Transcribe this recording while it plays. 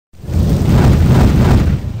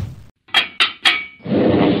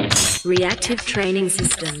Reactive Training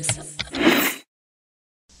Systems.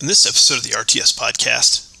 In this episode of the RTS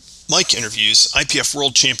podcast, Mike interviews IPF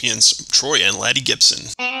World Champions Troy and Laddie Gibson.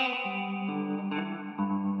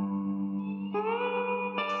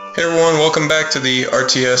 Hey everyone, welcome back to the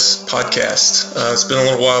RTS podcast. It's been a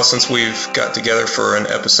little while since we've got together for an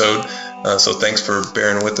episode, so thanks for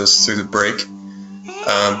bearing with us through the break.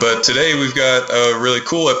 But today we've got a really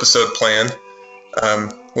cool episode planned.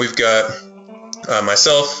 We've got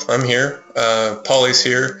myself, I'm here, Paulie's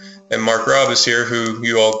here, and Mark Robb is here, who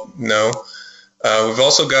you all know. We've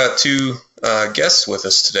also got two guests with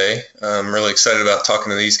us today. I'm really excited about talking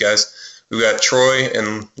to these guys. We've got Troy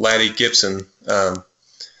and Laddie Gibson,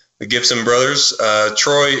 the Gibson brothers.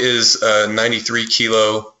 Troy is a 93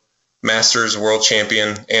 kilo Masters world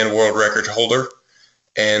champion and world record holder,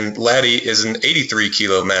 and Laddie is an 83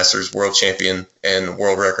 kilo Masters world champion and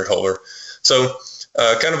world record holder. So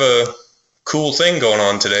kind of a cool thing going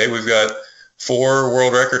on today. We've got 4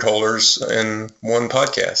 world record holders in one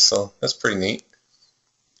podcast, so that's pretty neat.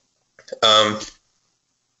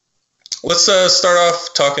 Let's start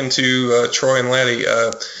off talking to Troy and Laddie.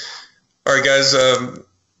 All right, guys,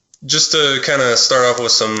 just to kind of start off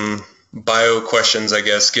with some bio questions, I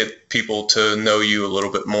guess, get people to know you a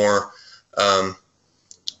little bit more.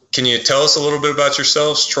 Can you tell us a little bit about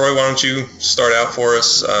yourselves? Troy, why don't you start out for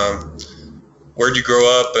us? Where'd you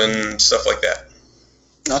grow up and stuff like that?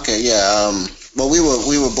 Okay, yeah. Well, we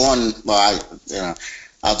were born. Well,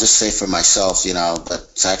 I'll just say for myself, but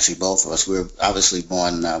it's actually both of us. We were obviously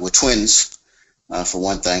born. We're twins, for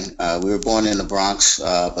one thing. We were born in the Bronx,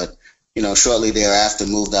 but shortly thereafter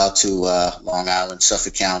moved out to Long Island,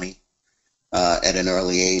 Suffolk County, at an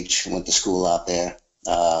early age. Went to school out there.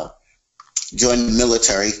 Joined the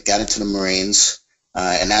military, got into the Marines,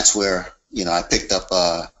 and that's where I picked up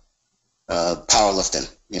powerlifting.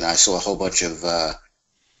 I saw a whole bunch of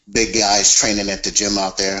big guys training at the gym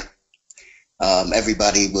out there.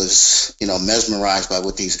 Everybody was, mesmerized by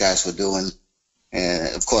what these guys were doing.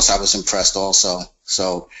 And of course I was impressed also.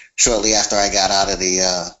 So shortly after I got out of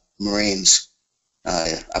the Marines,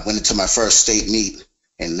 I went into my first state meet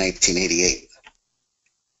in 1988.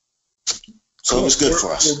 So It was good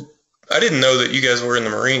for us. I didn't know that you guys were in the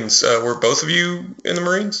Marines. Were both of you in the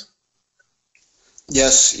Marines?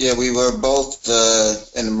 Yes, yeah, we were both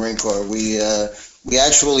in the Marine Corps. We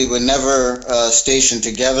actually were never stationed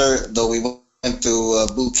together, though we went through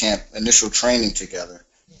boot camp, initial training together.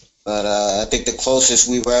 But I think the closest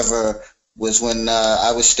we were ever was when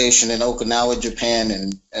I was stationed in Okinawa, Japan,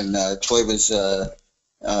 and Troy was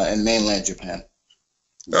in mainland Japan.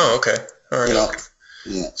 Oh, okay. All right.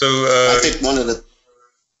 Yeah. So I think one of the...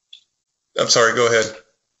 I'm sorry, go ahead.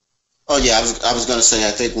 Oh, yeah, I was going to say,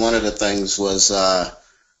 I think one of the things was,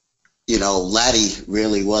 Laddie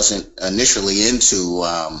really wasn't initially into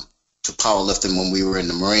to powerlifting when we were in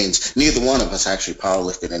the Marines. Neither one of us actually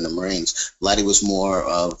powerlifted in the Marines. Laddie was more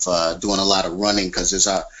of doing a lot of running because there's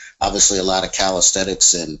obviously a lot of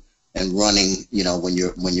calisthenics and running, when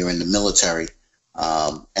you're in the military.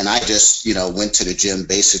 And I just, went to the gym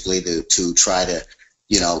basically to try to,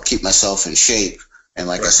 keep myself in shape. And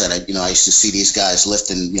like I said, I used to see these guys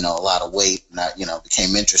lifting, a lot of weight, and I,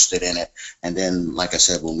 became interested in it. And then, like I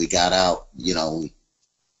said, when we got out, went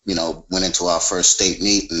into our first state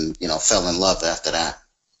meet and, fell in love after that.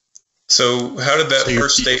 So how did that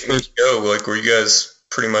first state meet go? Like, were you guys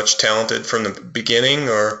pretty much talented from the beginning,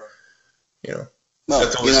 or, Well,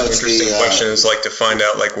 that's always an interesting question, is like to find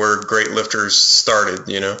out like where great lifters started,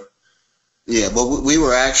 Yeah, well, we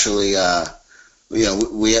were actually, we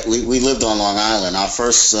lived on Long Island. Our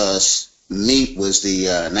first meet was the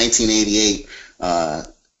 1988.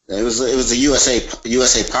 It was the USA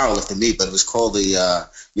Powerlifting meet, but it was called the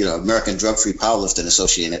American Drug Free Powerlifting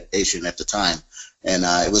Association at the time, and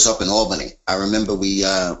it was up in Albany. I remember we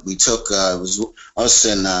took it was us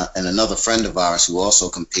and another friend of ours who also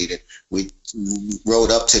competed. We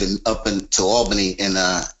rode up to Albany in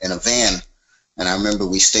a van, and I remember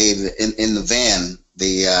we stayed in the van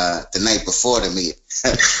the night before the meet,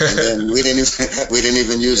 and then we didn't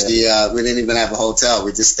even have a hotel.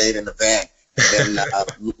 We just stayed in the van, and then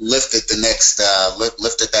lifted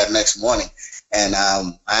that next morning. And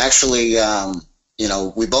I actually,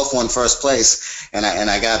 we both won first place, and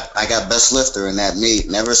I got best lifter in that meet.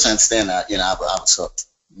 And ever since then, I was hooked.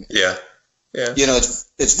 Yeah.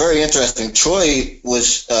 It's very interesting. Troy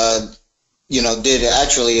was, did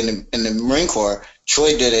actually in the Marine Corps.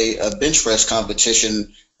 Troy did a bench press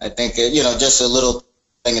competition, I think, just a little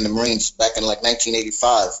thing in the Marines back in like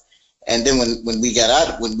 1985. And then when we got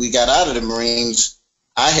out of the Marines,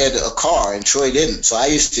 I had a car and Troy didn't. So I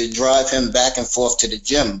used to drive him back and forth to the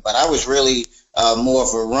gym. But I was really more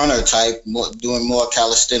of a runner type, doing more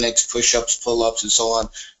calisthenics, push-ups, pull-ups, and so on.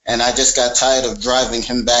 And I just got tired of driving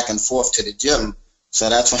him back and forth to the gym. So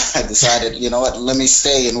that's when I decided, you know what, let me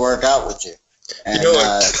stay and work out with you. And,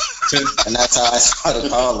 and that's how I started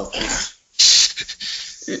powerlifting.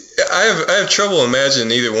 I have trouble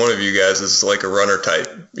imagining either one of you guys as like a runner type.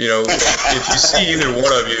 You know, if you see either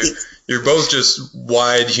one of you, you're both just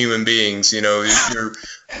wide human beings. You know, you're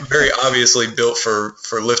very obviously built for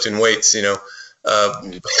lifting weights. You know,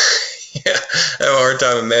 yeah, I have a hard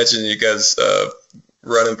time imagining you guys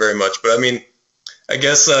running very much. But I mean, I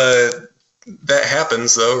guess that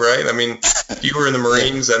happens though, right? I mean, you were in the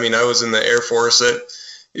Marines. I mean, I was in the Air Force.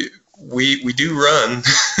 We do run.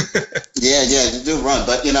 yeah, you do run,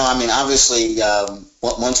 but you know, I mean, obviously,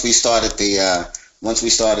 once we started the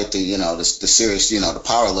you know, the serious, you know, the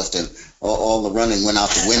powerlifting, all the running went out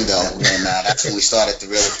the window, and that's when we started to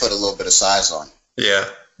really put a little bit of size on. Yeah.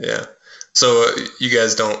 So you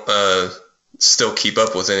guys don't still keep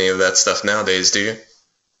up with any of that stuff nowadays, do you?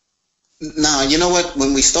 No, you know what?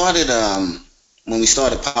 When we started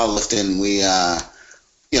powerlifting, we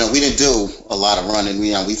you know, we didn't do a lot of running.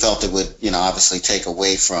 We felt it would, you know, obviously take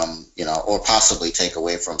away from, you know, or possibly take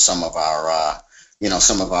away from some of our, you know,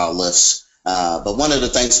 some of our lifts. But one of the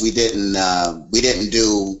things we didn't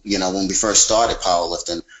do, you know, when we first started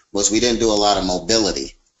powerlifting was we didn't do a lot of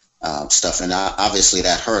mobility stuff, and obviously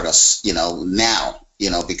that hurt us, you know, now, you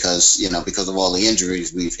know, because of all the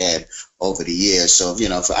injuries we've had over the years. So, you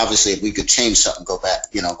know, obviously if we could change something,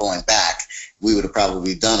 going back, we would have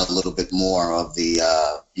probably done a little bit more of the,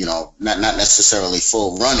 you know, not necessarily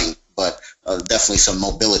full running, but definitely some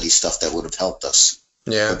mobility stuff that would have helped us.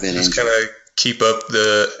 Yeah, just kind of keep up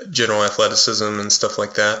the general athleticism and stuff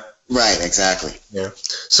like that. Right, exactly. Yeah.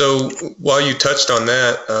 So while you touched on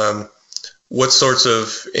that, what sorts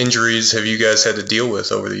of injuries have you guys had to deal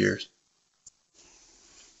with over the years?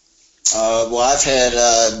 Well, I've had,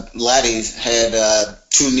 Laddie's had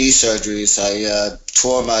 2 knee surgeries. I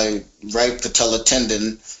tore my right patella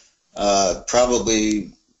tendon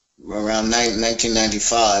probably around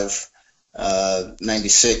 1995,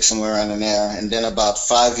 96, somewhere around in there. And then about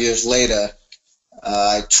 5 years later,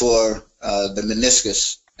 I tore the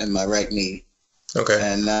meniscus in my right knee. Okay.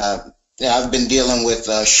 And yeah, I've been dealing with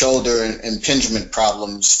shoulder impingement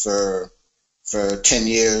problems for 10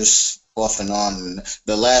 years. Off and on.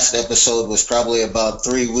 The last episode was probably about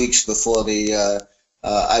 3 weeks before the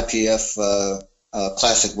IPF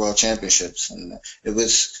Classic World Championships, and it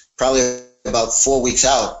was probably about 4 weeks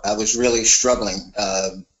out. I was really struggling.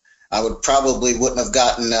 I wouldn't have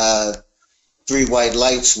gotten 3 white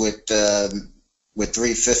lights with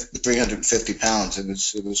 350 pounds. It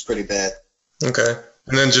was pretty bad. Okay.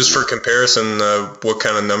 And then just for comparison, what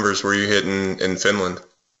kind of numbers were you hitting in Finland?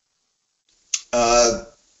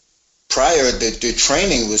 Prior, the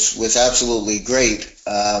training was absolutely great.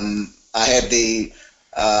 I had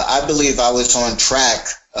I believe I was on track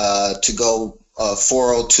to go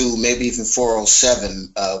 402, maybe even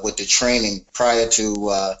 407 with the training prior to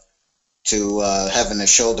having a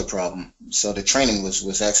shoulder problem. So the training was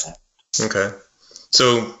excellent. Okay.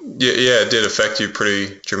 So yeah, it did affect you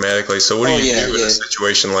pretty dramatically. So what do you do in a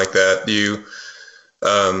situation like that? Do you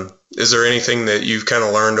is there anything that you've kind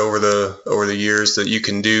of learned over the years that you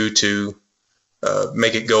can do to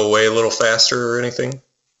make it go away a little faster or anything?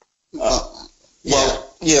 We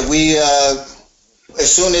as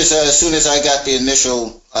soon as I got the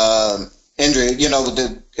initial injury, you know,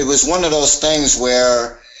 it was one of those things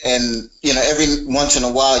where, and you know, every once in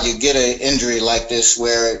a while you get an injury like this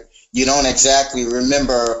where you don't exactly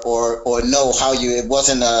remember or know how it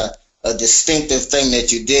wasn't a distinctive thing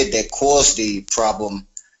that you did that caused the problem.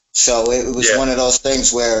 So it was one of those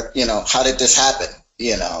things where, you know, how did this happen?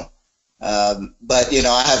 You know, but you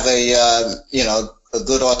know, I have a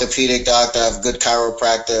good orthopedic doctor, I have a good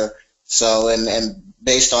chiropractor. So and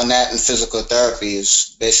based on that and physical therapy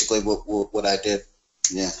is basically what I did.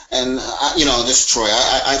 Yeah, and you know, this is Troy.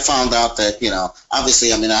 I found out that, you know,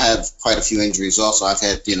 obviously, I mean, I have quite a few injuries. Also, I've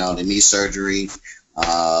had, you know, the knee surgery.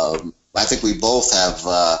 I think we both have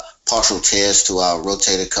partial tears to our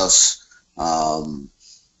rotator cuffs.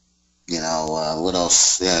 You know, what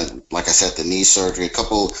else? Yeah, like I said, the knee surgery. A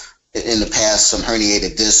couple in the past, some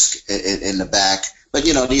herniated disc in the back. But,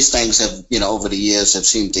 you know, these things have, you know, over the years have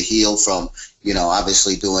seemed to heal from, you know,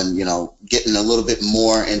 obviously doing, you know, getting a little bit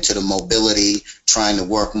more into the mobility, trying to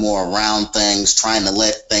work more around things, trying to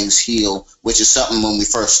let things heal, which is something when we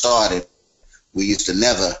first started, we used to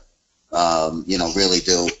never, you know, really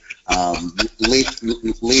do.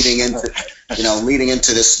 Leading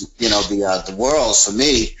into this, you know, the worlds for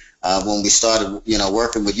me, when we started, you know,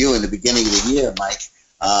 working with you in the beginning of the year, Mike,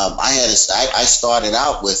 I started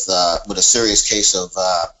out with a serious case of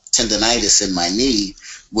tendonitis in my knee,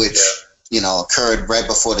 which occurred right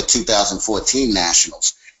before the 2014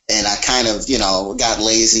 Nationals, and I kind of got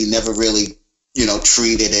lazy, never really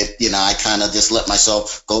treated it. I kind of just let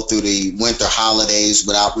myself go through the winter holidays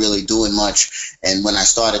without really doing much. And when I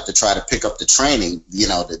started to try to pick up the training,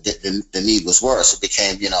 the knee was worse. It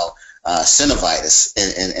became synovitis,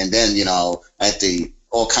 and then I had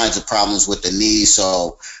all kinds of problems with the knee.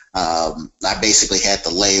 So I basically had to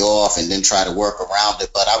lay off and then try to work around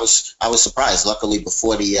it. But I was surprised. Luckily,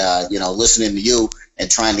 before the listening to you and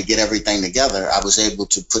trying to get everything together, I was able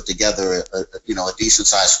to put together a decent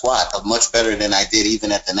sized squat, much better than I did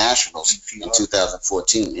even at the Nationals in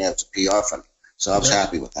 2014. Yeah, it was a PR for me, so I was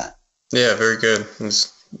happy with that. Yeah, very good. It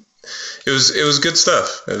was good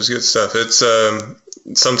stuff. It was good stuff. It's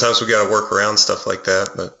sometimes we got to work around stuff like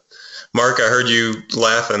that. But Mark, I heard you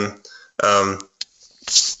laughing. I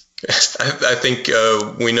think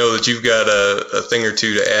we know that you've got a thing or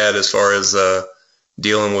two to add as far as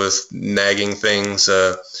dealing with nagging things,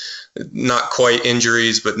 not quite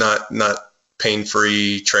injuries, but not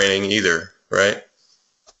pain-free training either, right?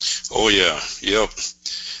 Oh, yeah. Yep.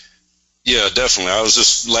 Yeah, definitely. I was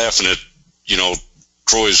just laughing at,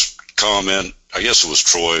 Troy's comment. I guess it was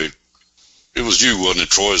Troy. It was you, wasn't it,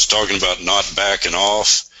 Troy? Was talking about not backing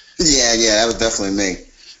off. Yeah, that was definitely me.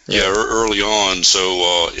 Yeah, early on.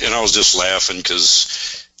 So, and I was just laughing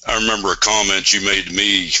because I remember a comment you made to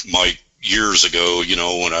me, Mike, years ago,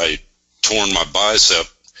 when I torn my bicep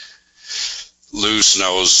loose and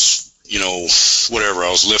I was, I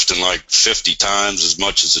was lifting like 50 times as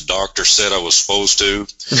much as the doctor said I was supposed to.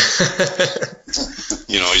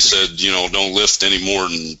 He said, don't lift any more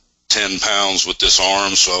than 10 pounds with this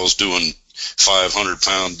arm. So I was doing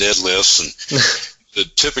 500-pound deadlifts and the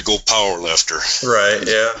typical power lifter. Right,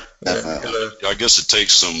 yeah. I guess it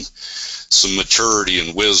takes some maturity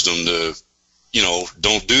and wisdom to,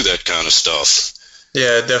 don't do that kind of stuff.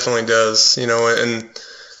 Yeah, it definitely does. And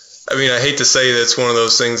I mean, I hate to say that it's one of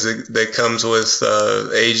those things that comes with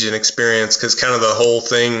age and experience, because kind of the whole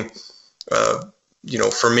thing,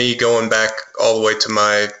 for me, going back all the way to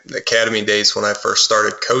my academy days when I first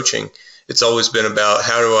started coaching, it's always been about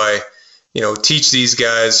how do I, teach these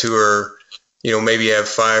guys who are, maybe have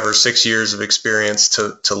 5 or 6 years of experience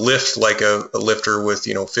to lift like a lifter with,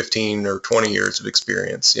 15 or 20 years of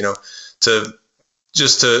experience, to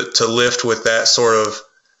lift with that sort of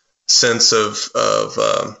sense of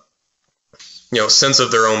sense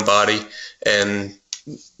of their own body and,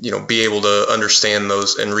 be able to understand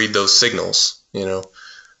those and read those signals, I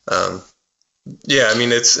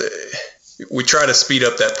mean, we try to speed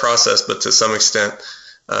up that process, but to some extent,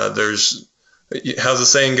 how's the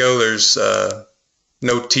saying go? There's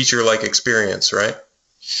no teacher like experience, right?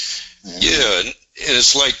 Yeah, and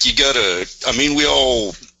it's like we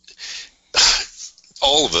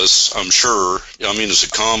all of us, I'm sure, it's a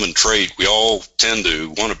common trait. We all tend to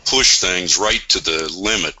want to push things right to the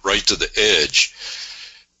limit, right to the edge.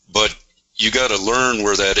 But you got to learn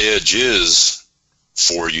where that edge is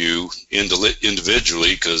for you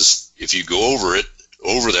individually, because if you go over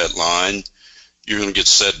that line, you're going to get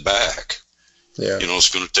set back. Yeah. It's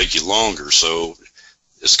going to take you longer. So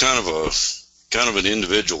it's kind of an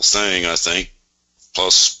individual thing, I think.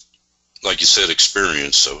 Plus, like you said,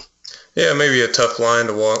 experience. So. Yeah, maybe a tough line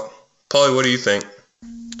to walk. Paulie, what do you think?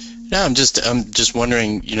 No, I'm just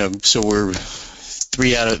wondering. So we're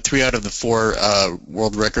three out of the 4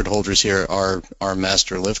 world record holders here are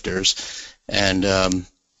master lifters, and have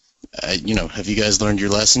you guys learned your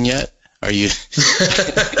lesson yet? Are you?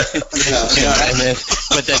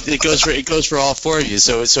 But it goes for all 4 of you.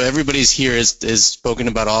 So everybody's here has spoken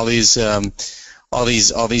about all these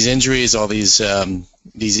injuries, all these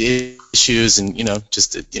issues, and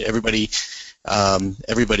just everybody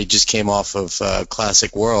just came off of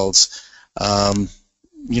Classic Worlds.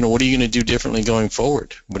 What are you going to do differently going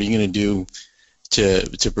forward? What are you going to do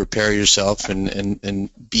to prepare yourself and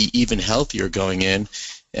be even healthier going in,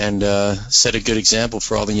 and set a good example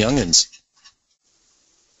for all the youngins?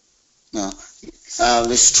 No,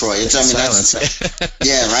 this is Troy.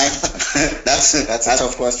 Yeah, right. That's a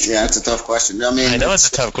tough question. Yeah, it's a tough question. I know it's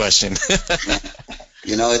a tough question.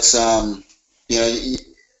 It's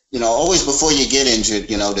always before you get injured,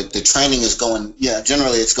 the training is going. Yeah,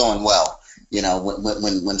 generally it's going well.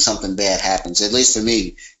 When something bad happens, at least for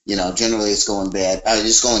me, generally it's going bad.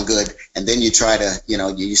 It's going good, and then you try to,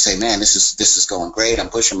 you say, man, this is going great. I'm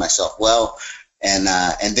pushing myself well, and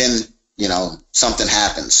then something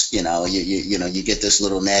happens. You get this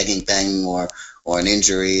little nagging thing or an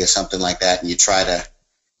injury or something like that, and you try to,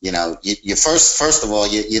 you first of all,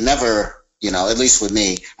 you never at least with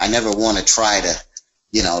me, I never want to try to,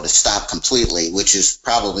 to stop completely, which is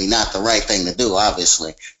probably not the right thing to do,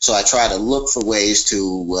 obviously. So I try to look for ways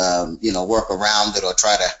to, work around it or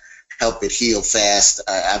try to help it heal fast.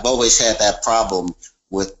 I've always had that problem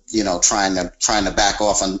with, trying to back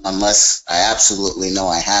off unless I absolutely know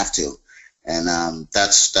I have to. And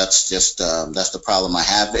that's the problem I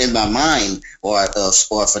have in my mind. Or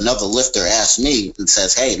if another lifter asks me and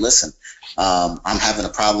says, hey, listen, I'm having a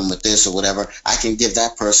problem with this or whatever, I can give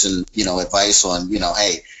that person, advice on,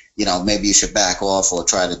 hey, maybe you should back off or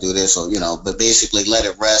try to do this or, but basically let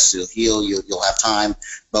it rest. It'll heal. You'll have time.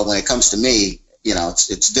 But when it comes to me,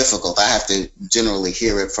 it's difficult. I have to generally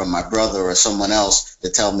hear it from my brother or someone else to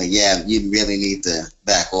tell me, yeah, you really need to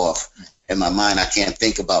back off. In my mind, I can't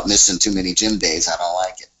think about missing too many gym days. I don't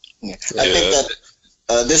like it. Yeah. I think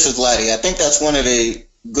that this is Laddie. I think that's one of the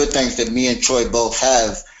good things that me and Troy both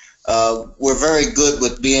have. We're very good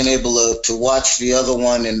with being able to watch the other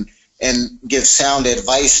one and give sound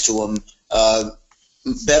advice to them.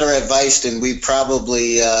 Better advice than we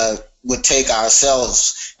probably would take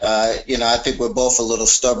ourselves. I think we're both a little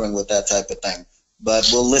stubborn with that type of thing, but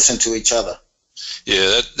we'll listen to each other.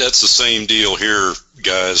 Yeah, that's the same deal here,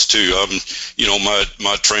 guys, too.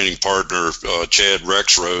 My training partner, Chad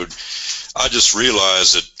Rexroad, I just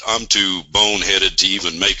realized that I'm too boneheaded to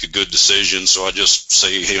even make a good decision, so I just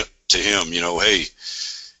say to him, hey,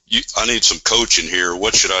 I need some coaching here.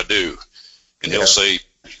 What should I do? And he'll say,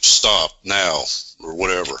 stop now, or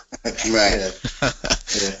whatever. Right.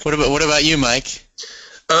 Yeah. What about you, Mike?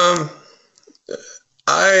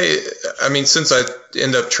 I mean, since I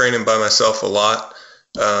end up training by myself a lot,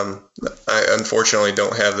 I unfortunately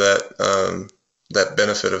don't have that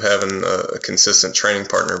benefit of having a consistent training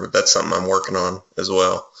partner, but that's something I'm working on as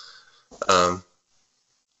well.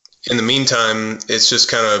 In the meantime, it's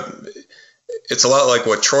just it's a lot like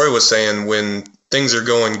what Troy was saying. When things are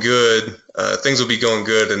going good, things will be going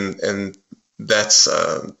good, and that's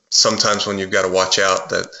sometimes when you've got to watch out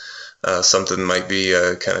that something might be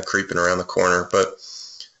kind of creeping around the corner. But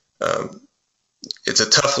it's a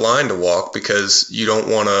tough line to walk because you don't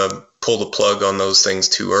want to pull the plug on those things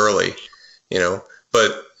too early,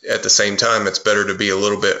 but at the same time, it's better to be a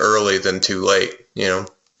little bit early than too late,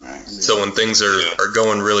 Right. So when things are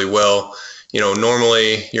going really well,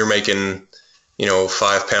 normally you're making,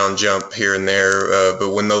 5-pound jump here and there, but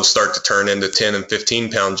when those start to turn into 10 and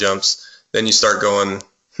 15-pound jumps, then you start going,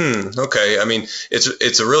 okay. I mean,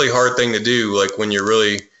 it's a really hard thing to do, like when you're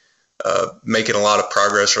really making a lot of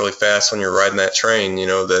progress really fast when you're riding that train,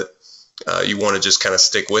 that you want to just kind of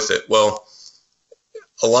stick with it. Well,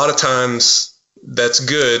 a lot of times that's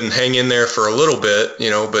good and hang in there for a little bit,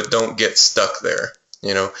 but don't get stuck there,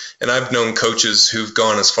 and I've known coaches who've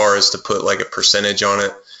gone as far as to put like a percentage on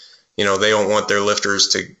it. They don't want their lifters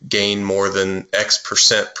to gain more than X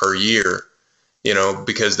percent per year,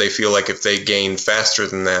 because they feel like if they gain faster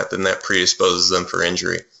than that, then that predisposes them for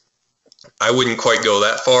injury. I wouldn't quite go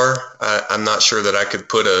that far. I'm not sure that I could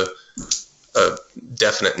put a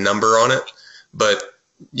definite number on it, but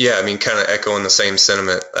yeah, I mean, kind of echoing the same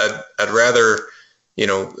sentiment. I'd rather,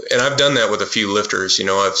 and I've done that with a few lifters.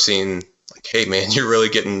 I've seen like, hey man, you're really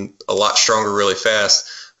getting a lot stronger really fast.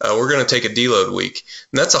 We're going to take a deload week,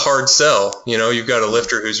 and that's a hard sell. You've got a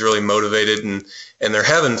lifter who's really motivated and they're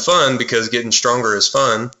having fun because getting stronger is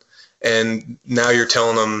fun. And now you're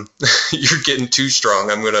telling them you're getting too strong.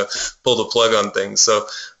 I'm going to pull the plug on things. So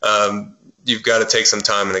you've got to take some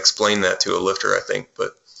time and explain that to a lifter, I think.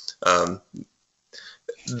 But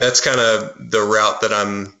that's kind of the route that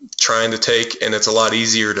I'm trying to take. And it's a lot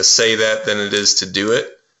easier to say that than it is to do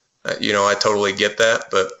it. I totally get that.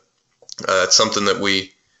 But it's something that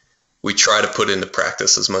we try to put into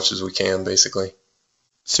practice as much as we can, basically.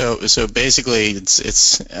 So basically,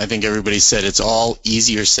 it's. I think everybody said it's all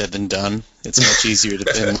easier said than done. It's much easier to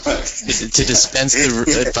dispense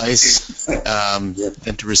the advice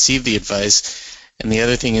than to receive the advice. And the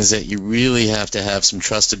other thing is that you really have to have some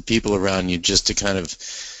trusted people around you just to kind of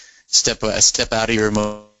step out of your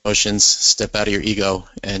emotions, step out of your ego,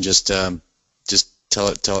 and just tell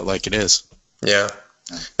it like it is. Yeah,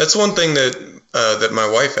 that's one thing that my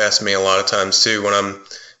wife asks me a lot of times too when I'm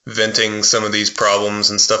venting some of these problems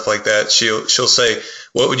and stuff like that. She'll say,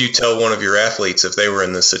 what would you tell one of your athletes if they were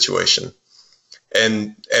in this situation?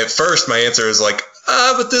 And at first my answer is like,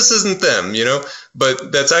 but this isn't them,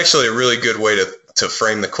 but that's actually a really good way to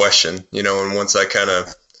frame the question, and once I kind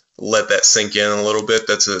of let that sink in a little bit,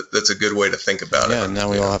 that's a good way to think about it. Yeah, now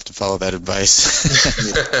we all have to follow that advice.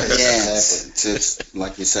 Yeah, it's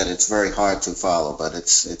like you said, it's very hard to follow, but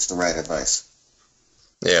it's the right advice.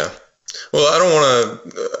 Yeah. Well, I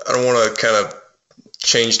don't want to kind of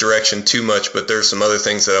change direction too much, but there's some other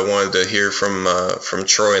things that I wanted to hear from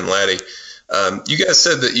Troy and Laddie. You guys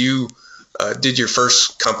said that you did your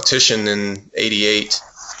first competition in '88,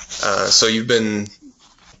 so you've been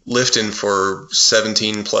lifting for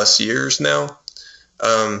 17 plus years now.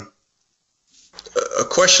 A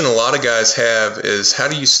question a lot of guys have is, how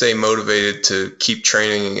do you stay motivated to keep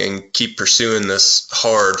training and keep pursuing this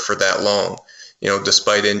hard for that long? You know,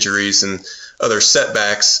 despite injuries and other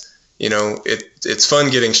setbacks, you know, it's fun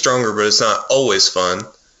getting stronger, but it's not always fun.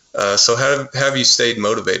 So how have you stayed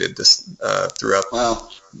motivated throughout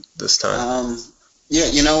this time? Yeah,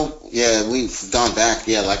 we've gone back.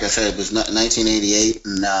 Yeah, like I said, it was 1988,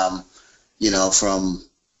 and from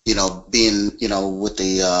being with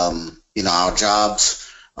the our jobs,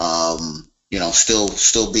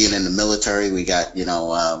 still being in the military. We got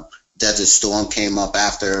Desert Storm came up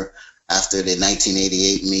after the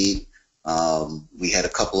 1988 meet. We had a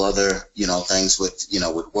couple other things with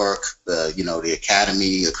work. The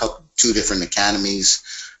academy, two different academies,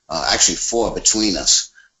 actually four between us.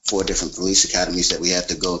 4 different police academies that we had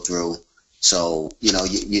to go through. So, you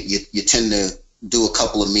tend to do a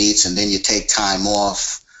couple of meets and then you take time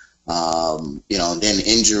off, and then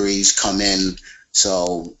injuries come in.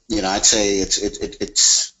 So, I'd say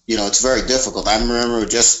it's very difficult. I remember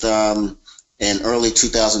just in early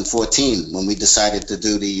 2014 when we decided to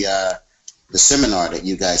do the seminar that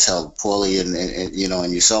you guys held, Paulie and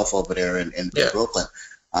yourself over there in Brooklyn.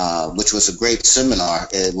 Which was a great seminar.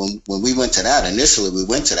 And when we went to that, initially we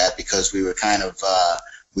went to that because we were kind of,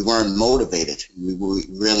 we weren't motivated. We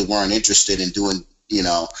really weren't interested in doing,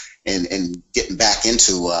 and getting back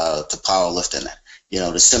into to powerlifting.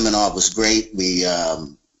 The seminar was great. We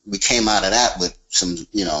came out of that with some,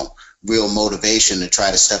 real motivation to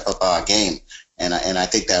try to step up our game. And I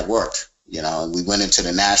think that worked. We went into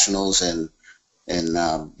the nationals and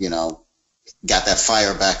got that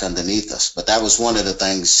fire back underneath us. But that was one of the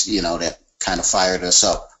things, that kind of fired us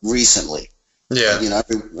up recently. Yeah.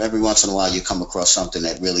 Every once in a while you come across something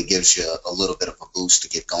that really gives you a little bit of a boost to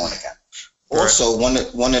get going again. Right. Also,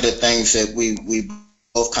 one of the things that we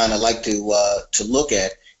both kind of like to look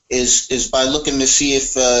at is by looking to see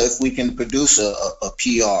if we can produce a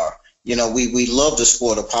PR. We love the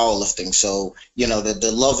sport of powerlifting, so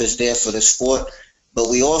the love is there for the sport. But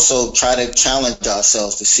we also try to challenge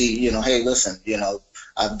ourselves to see, hey, listen,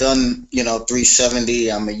 I've done, 370.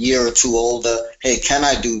 I'm a year or two older. Hey, can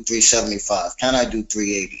I do 375? Can I do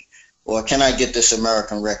 380? Or can I get this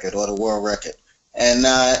American record or the world record? And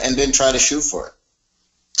then try to shoot for it.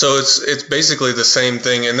 So it's basically the same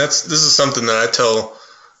thing. And this is something that I tell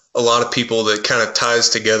a lot of people that kind of ties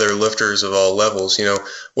together lifters of all levels,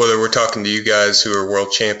 whether we're talking to you guys who are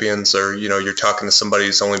world champions or, you're talking to somebody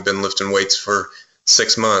who's only been lifting weights for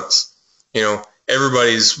 6 months.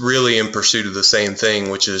 Everybody's really in pursuit of the same thing,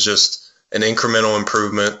 which is just an incremental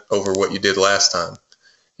improvement over what you did last time.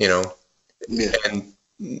 Yeah. And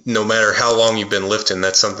no matter how long you've been lifting,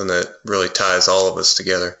 that's something that really ties all of us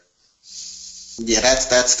together. Yeah,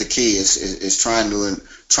 that's the key is trying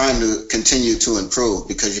to continue to improve,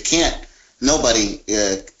 because nobody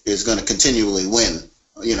is going to continually win.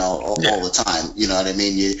 All the time. You know what I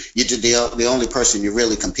mean? The only person you're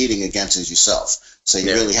really competing against is yourself. So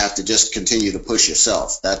you really have to just continue to push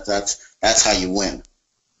yourself. That's how you win.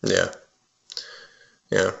 Yeah.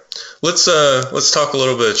 Yeah. Let's talk a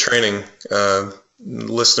little bit of training.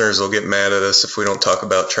 Listeners will get mad at us if we don't talk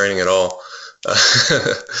about training at all.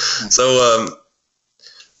 So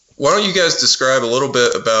why don't you guys describe a little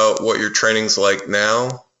bit about what your training's like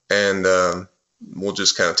now, and we'll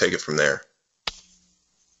just kind of take it from there.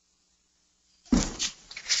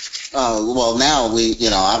 Well, now we,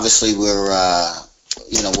 obviously we're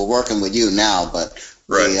working with you now, but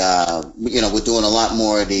right. We're doing a lot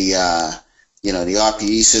more of the, the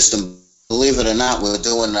RPE system. Believe it or not, we're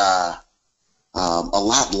doing a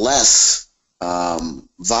lot less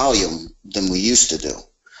volume than we used to do.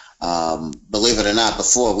 Believe it or not,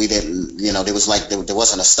 before we didn't, there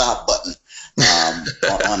wasn't a stop button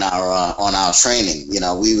on our training.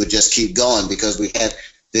 We would just keep going because we had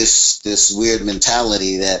this weird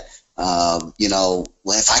mentality that, well,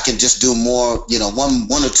 if I can just do more,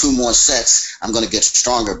 one or two more sets, I'm going to get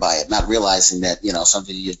stronger by it, not realizing that,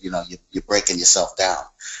 something you're breaking yourself down.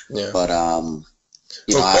 Yeah. But, I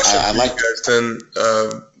like you guys then.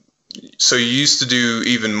 So you used to do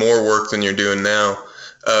even more work than you're doing now.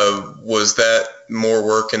 Was that more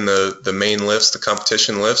work in the main lifts, the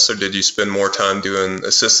competition lifts, or did you spend more time doing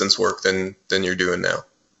assistance work than you're doing now?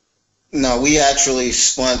 No, we actually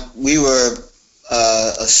we were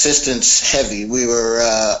assistance heavy. We were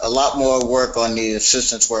a lot more work on the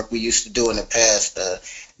assistance work we used to do in the past.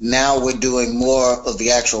 now we're doing more of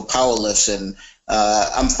the actual power lifts, and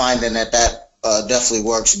I'm finding that definitely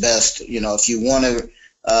works best. You know, if you want to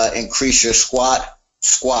increase your squat.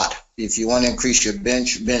 If you want to increase your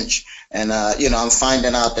bench. And, you know, I'm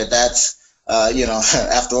finding out that that's, you know,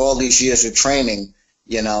 after all these years of training,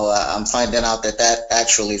 you know, I'm finding out that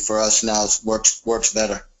actually for us now works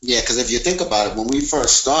better. Yeah, because if you think about it, when we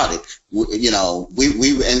first started, you know,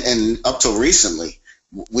 and up till recently,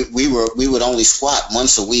 we would only squat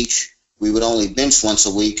once a week, we would only bench once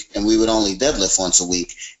a week, and we would only deadlift once a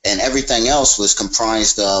week, and everything else was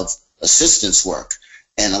comprised of assistance work.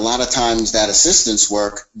 And a lot of times that assistance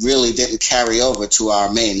work really didn't carry over to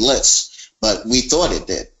our main lifts, but we thought it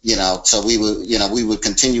did, you know, so we would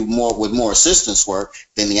continue with more assistance work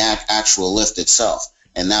than the actual lift itself.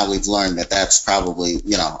 And now we've learned that that's probably,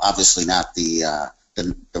 you know, obviously not the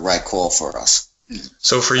right call for us.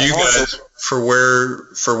 So for you guys, for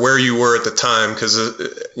where you were at the time, because,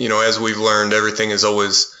 you know, as we've learned, everything is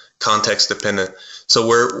always context dependent. So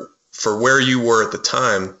where you were at the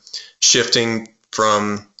time, shifting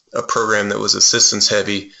from a program that was assistance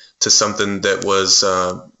heavy to something that was,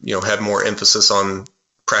 you know, had more emphasis on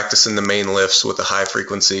practicing the main lifts with a high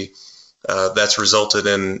frequency, that's resulted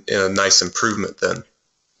in a nice improvement then.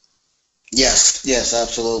 Yes,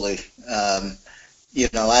 absolutely. You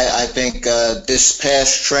know, I think this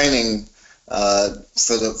past training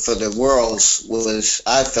for the Worlds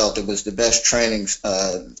I felt it was the best training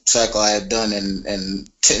cycle I had done in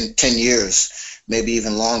 10 years. Maybe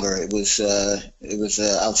even longer. It was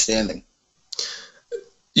outstanding.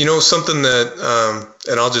 You know, something that,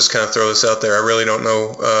 and I'll just kind of throw this out there. I really don't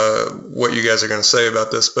know what you guys are going to say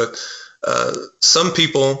about this, but some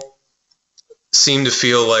people seem to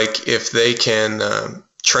feel like if they can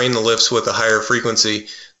train the lifts with a higher frequency,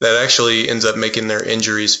 that actually ends up making their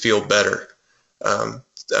injuries feel better.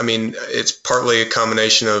 I mean, it's partly a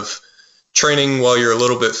combination of training while you're a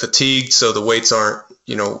little bit fatigued, so the weights aren't,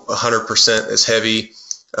 you know, 100% as heavy,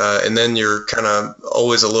 and then you're kind of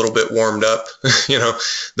always a little bit warmed up. You know,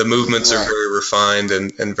 the movements are very refined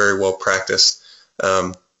and very well practiced.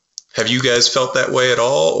 Have you guys felt that way at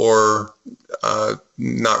all, or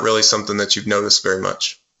not really something that you've noticed very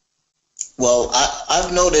much? Well,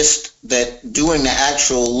 I've noticed that doing the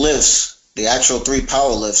actual lifts, the actual 3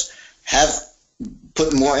 power lifts, have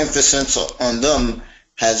put more emphasis on them,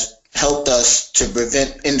 has helped us to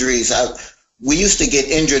prevent injuries. We used to get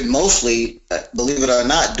injured mostly, believe it or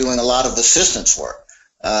not, doing a lot of assistance work.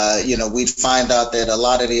 You know, we'd find out that a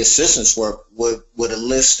lot of the assistance work were the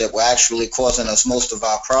lifts that were actually causing us most of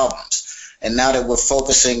our problems. And now that we're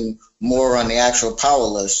focusing more on the actual power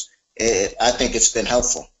lifts, I think it's been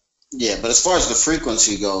helpful. Yeah, but as far as the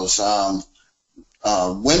frequency goes,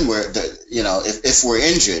 when we're, you know, if we're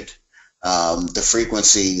injured, the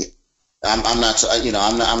frequency, I'm not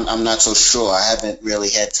so sure. I haven't really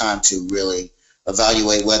had time to really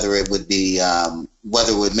evaluate whether it would be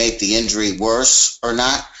whether it would make the injury worse or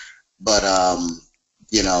not. But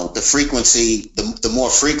you know, the frequency, the more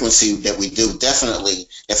frequency that we do, definitely,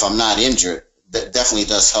 if I'm not injured, that definitely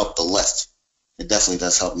does help the lift. It definitely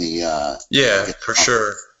does help me. Yeah, for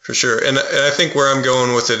sure. For sure. And I think where I'm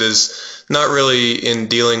going with it is not really in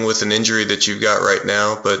dealing with an injury that you've got right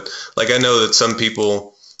now, but like I know that some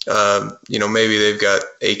people, you know, maybe they've got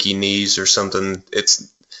achy knees or something.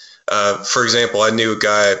 It's, for example, I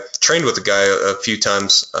trained with a guy a few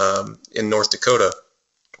times in North Dakota.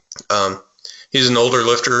 He's an older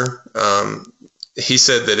lifter. He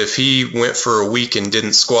said that if he went for a week and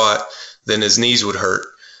didn't squat, then his knees would hurt.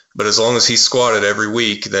 But as long as he squatted every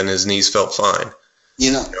week, then his knees felt fine.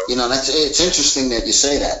 You know, it's interesting that you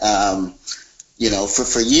say that. You know,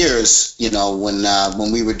 for years, you know,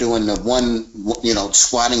 when we were doing the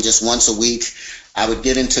squatting just once a week, I would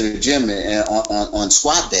get into the gym on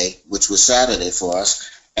squat day, which was Saturday for us,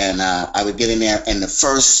 and I would get in there, and the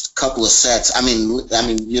first couple of sets, I mean,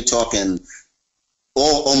 you're talking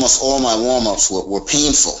almost all my warm-ups were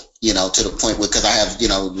painful, you know, to the point where, because I have, you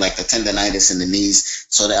know, like the tendonitis in the knees,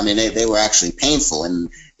 so that, I mean, they were actually painful, and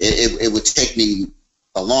it would take me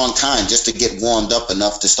a long time just to get warmed up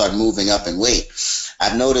enough to start moving up in weight.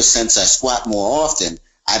 I've noticed since I squat more often,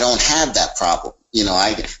 I don't have that problem. You know,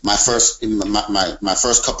 my first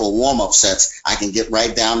couple of warm-up sets, I can get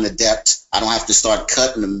right down the depth. I don't have to start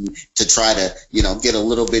cutting them to try to, you know, get a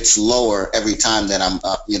little bit lower every time that I'm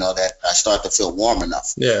up, you know, that I start to feel warm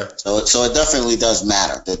enough. Yeah. So it definitely does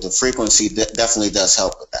matter. The frequency definitely does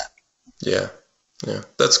help with that. Yeah. Yeah.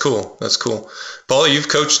 That's cool. That's cool. Paulie, you've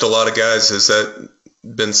coached a lot of guys. Has that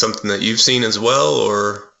been something that you've seen as well,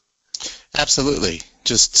 or? Absolutely.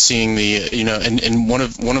 Just seeing the, you know, and one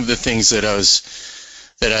of the things that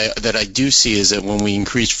that I do see is that when we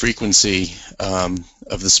increase frequency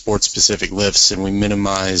of the sport-specific lifts and we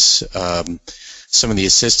minimize some of the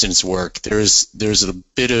assistance work, there's a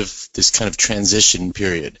bit of this kind of transition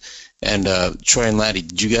period. And Troy and Laddie,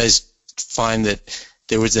 did you guys find that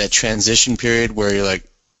there was that transition period where you're like,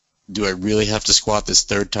 do I really have to squat this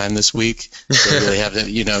third time this week? Do I really have to,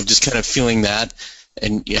 just kind of feeling that?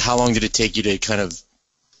 And how long did it take you to kind of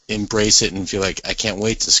embrace it and feel like, I can't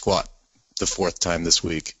wait to squat the fourth time this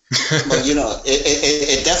week? Well,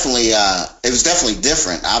 it definitely it was definitely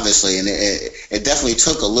different, obviously, and it definitely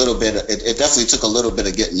took a little bit. It definitely took a little bit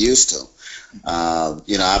of getting used to.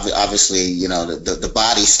 Obviously, the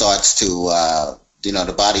body starts to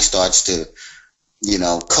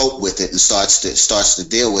cope with it and starts to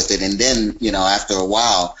deal with it, and then after a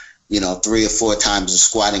while, 3 or 4 times of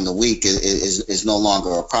squatting a week is no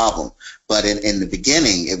longer a problem. But in the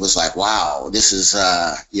beginning, it was like, wow, this is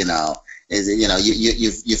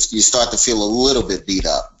you start to feel a little bit beat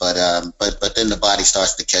up, but then the body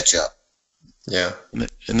starts to catch up. Yeah,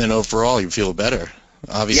 and then overall you feel better.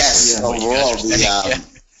 Obviously, yes. Overall,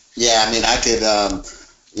 I mean, I could,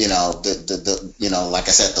 like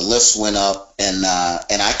I said, the lifts went up, and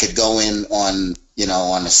I could go in on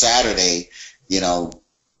a Saturday,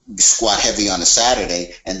 squat heavy on a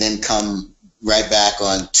Saturday, and then come right back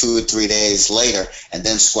on 2 or 3 days later, and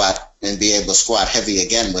then squat and be able to squat heavy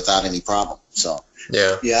again without any problem. So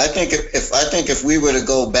yeah, I think if we were to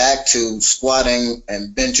go back to squatting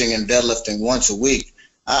and benching and deadlifting once a week,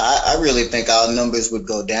 I really think our numbers would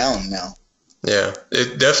go down now. Yeah,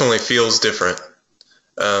 it definitely feels different.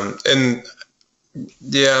 And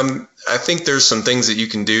yeah, I think there's some things that you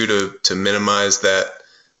can do to minimize that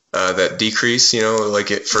decrease. Like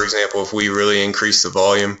for example, if we really increase the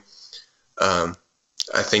volume, I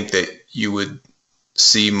think that you would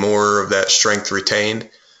see more of that strength retained.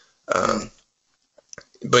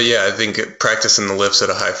 But yeah, I think practicing the lifts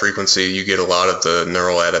at a high frequency, you get a lot of the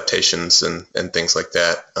neural adaptations and things like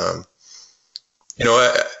that.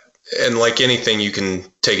 And like anything, you can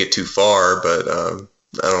take it too far, but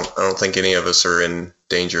I don't think any of us are in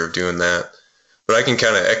danger of doing that. But I can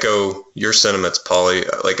kind of echo your sentiments, Paulie.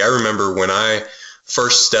 Like I remember when I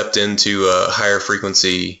first stepped into higher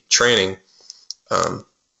frequency training,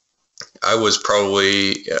 I was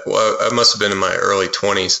probably, I must have been in my early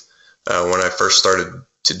 20s when I first started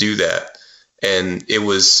to do that, and it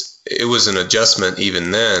was an adjustment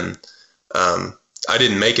even then. I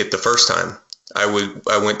didn't make it the first time. I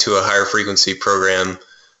went to a higher frequency program.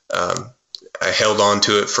 I held on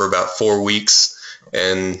to it for about 4 weeks,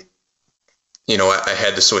 and I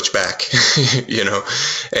had to switch back.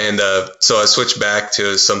 And so I switched back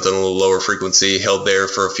to something a little lower frequency, held there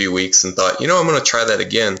for a few weeks, and thought, I'm going to try that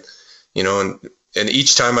again. And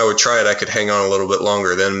each time I would try it, I could hang on a little bit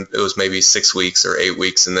longer. Then it was maybe 6 weeks or 8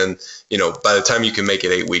 weeks. And then, by the time you can make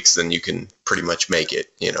it 8 weeks, then you can pretty much make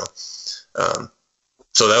it,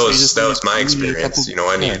 So that was my experience.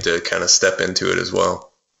 I needed to kind of step into it as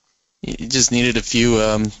well. You just needed a few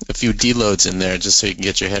deloads in there just so you can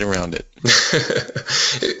get your head around it.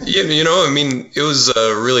 It was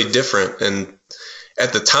really different. And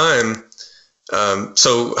at the time,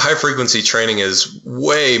 so high frequency training is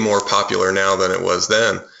way more popular now than it was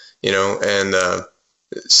then, and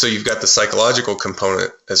so you've got the psychological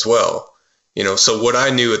component as well, so what I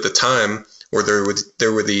knew at the time were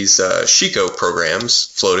there were these Chico programs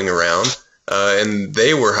floating around, and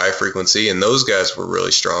they were high frequency, and those guys were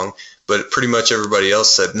really strong, but pretty much everybody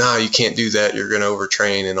else said, nah, you can't do that, you're going to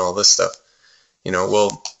overtrain and all this stuff.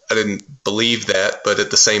 Well, I didn't believe that, but at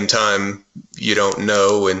the same time, you don't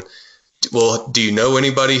know. And well, do you know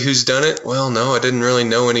anybody who's done it? Well, no, I didn't really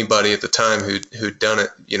know anybody at the time who'd done it,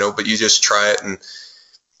 but you just try it,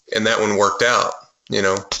 and that one worked out,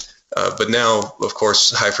 but now, of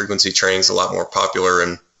course, high frequency training is a lot more popular,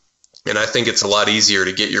 and I think it's a lot easier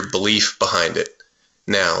to get your belief behind it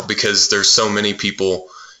now, because there's so many people,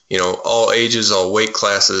 all ages, all weight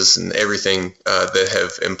classes, and everything that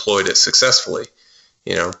have employed it successfully.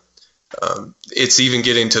 It's even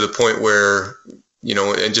getting to the point where,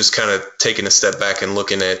 and just kind of taking a step back and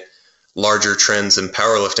looking at larger trends in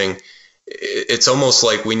powerlifting, it's almost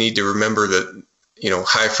like we need to remember that,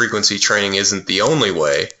 high frequency training isn't the only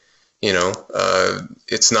way.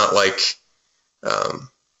 It's not like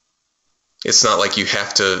you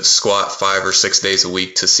have to squat 5 or 6 days a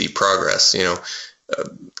week to see progress.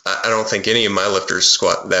 I don't think any of my lifters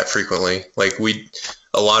squat that frequently. Like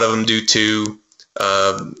a lot of them do 2,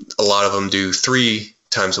 a lot of them do 3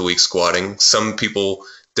 times a week squatting. Some people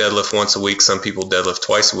deadlift once a week, some people deadlift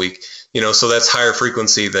twice a week, so that's higher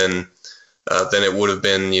frequency than it would have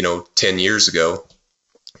been, 10 years ago.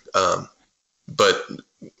 But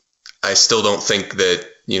I still don't think that,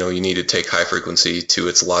 you know, you need to take high frequency to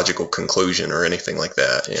its logical conclusion or anything like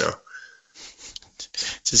that, you know.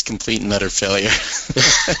 Just complete and utter failure.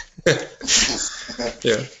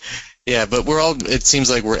 Yeah. Yeah, but it seems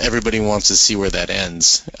like everybody wants to see where that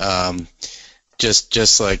ends.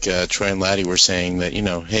 Just like Troy and Laddie were saying that, you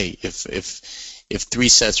know, hey, if 3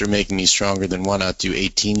 sets are making me stronger, then why not do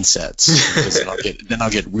 18 sets? Because then I'll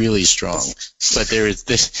get really strong. But there is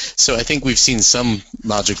this. So I think we've seen some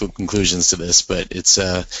logical conclusions to this, but it's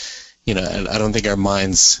you know, I don't think our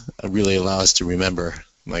minds really allow us to remember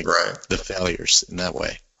like the failures in that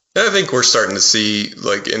way. I think we're starting to see,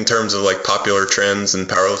 like, in terms of like popular trends in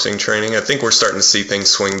powerlifting training, I think we're starting to see things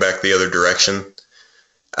swing back the other direction.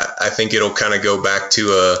 I think it'll kind of go back to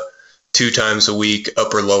a 2 times a week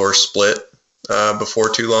upper lower split before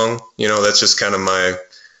too long. You know, that's just kind of my,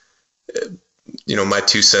 you know, my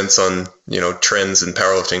 2 cents on, you know, trends in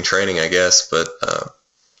powerlifting training, I guess. But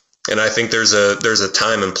and I think there's a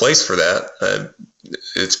time and place for that.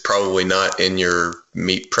 It's probably not in your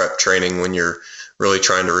meet prep training when you're really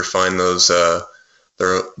trying to refine those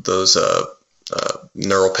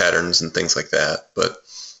neural patterns and things like that. But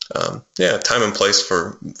yeah, time and place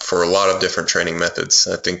for a lot of different training methods.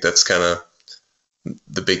 I think that's kind of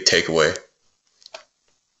the big takeaway.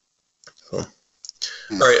 So,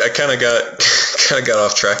 all right, I kind of got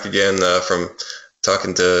off track again from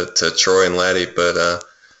talking to Troy and Laddie, but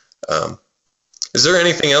is there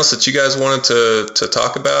anything else that you guys wanted to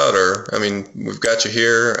talk about? Or, I mean, we've got you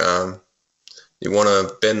here. You want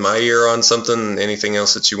to bend my ear on something? Anything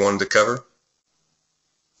else that you wanted to cover?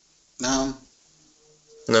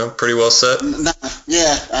 No, pretty well set. No,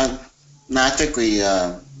 yeah, no, I think we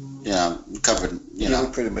covered. You know,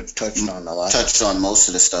 we pretty much touched on a lot. Touched on most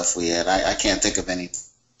of the stuff we had. I can't think of any.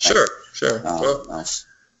 Sure.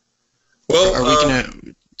 Well, are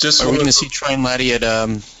we gonna see Troy and Laddie at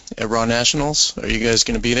Raw Nationals? Are you guys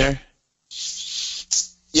gonna be there?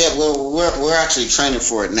 Yeah, well, we're actually training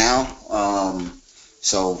for it now.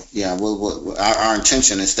 So yeah, our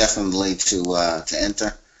intention is definitely to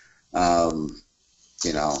enter.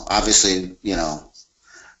 You know, obviously, you know,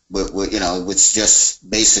 it's just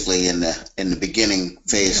basically in the beginning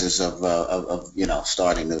phases of you know,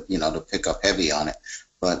 starting to pick up heavy on it.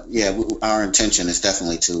 But yeah, our intention is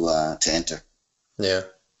definitely to enter. Yeah.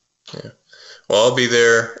 Well, I'll be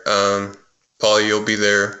there. Paulie, you'll be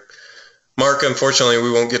there. Mark, unfortunately, we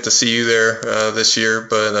won't get to see you there this year,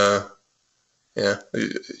 but yeah,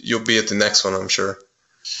 you'll be at the next one, I'm sure.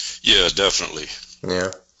 Yeah, definitely.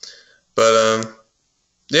 Yeah. But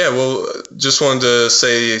yeah, well, just wanted to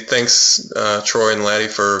say thanks, Troy and Laddie,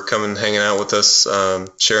 for coming, hanging out with us,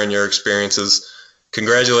 sharing your experiences.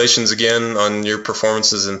 Congratulations again on your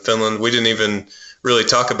performances in Finland. We didn't even really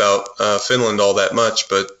talk about Finland all that much,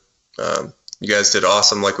 but you guys did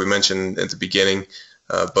awesome, like we mentioned at the beginning.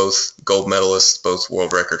 Both gold medalists, both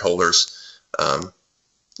world record holders.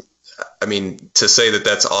 I mean, to say that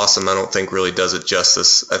that's awesome, I don't think really does it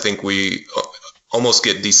justice. I think we almost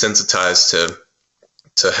get desensitized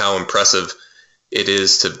to how impressive it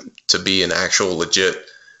is to be an actual legit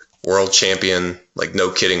world champion, like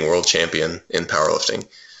no kidding world champion in powerlifting.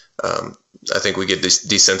 I think we get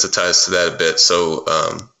desensitized to that a bit. So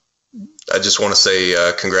I just want to say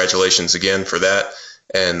congratulations again for that.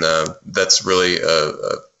 And that's really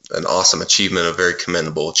an awesome achievement, a very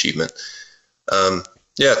commendable achievement.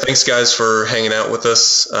 Yeah, thanks guys for hanging out with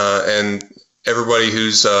us, and everybody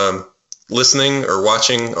who's listening or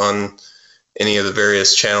watching on any of the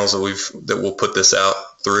various channels that we'll put this out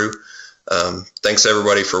through. Thanks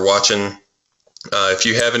everybody for watching. If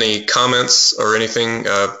you have any comments or anything,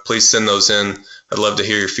 please send those in. I'd love to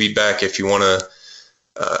hear your feedback. If you want to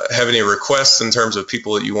have any requests in terms of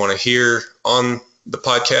people that you want to hear on the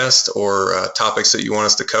podcast or topics that you want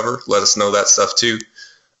us to cover, let us know that stuff too.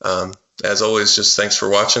 As always, just thanks for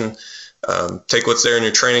watching. Take what's there in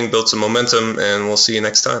your training, build some momentum, and we'll see you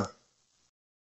next time.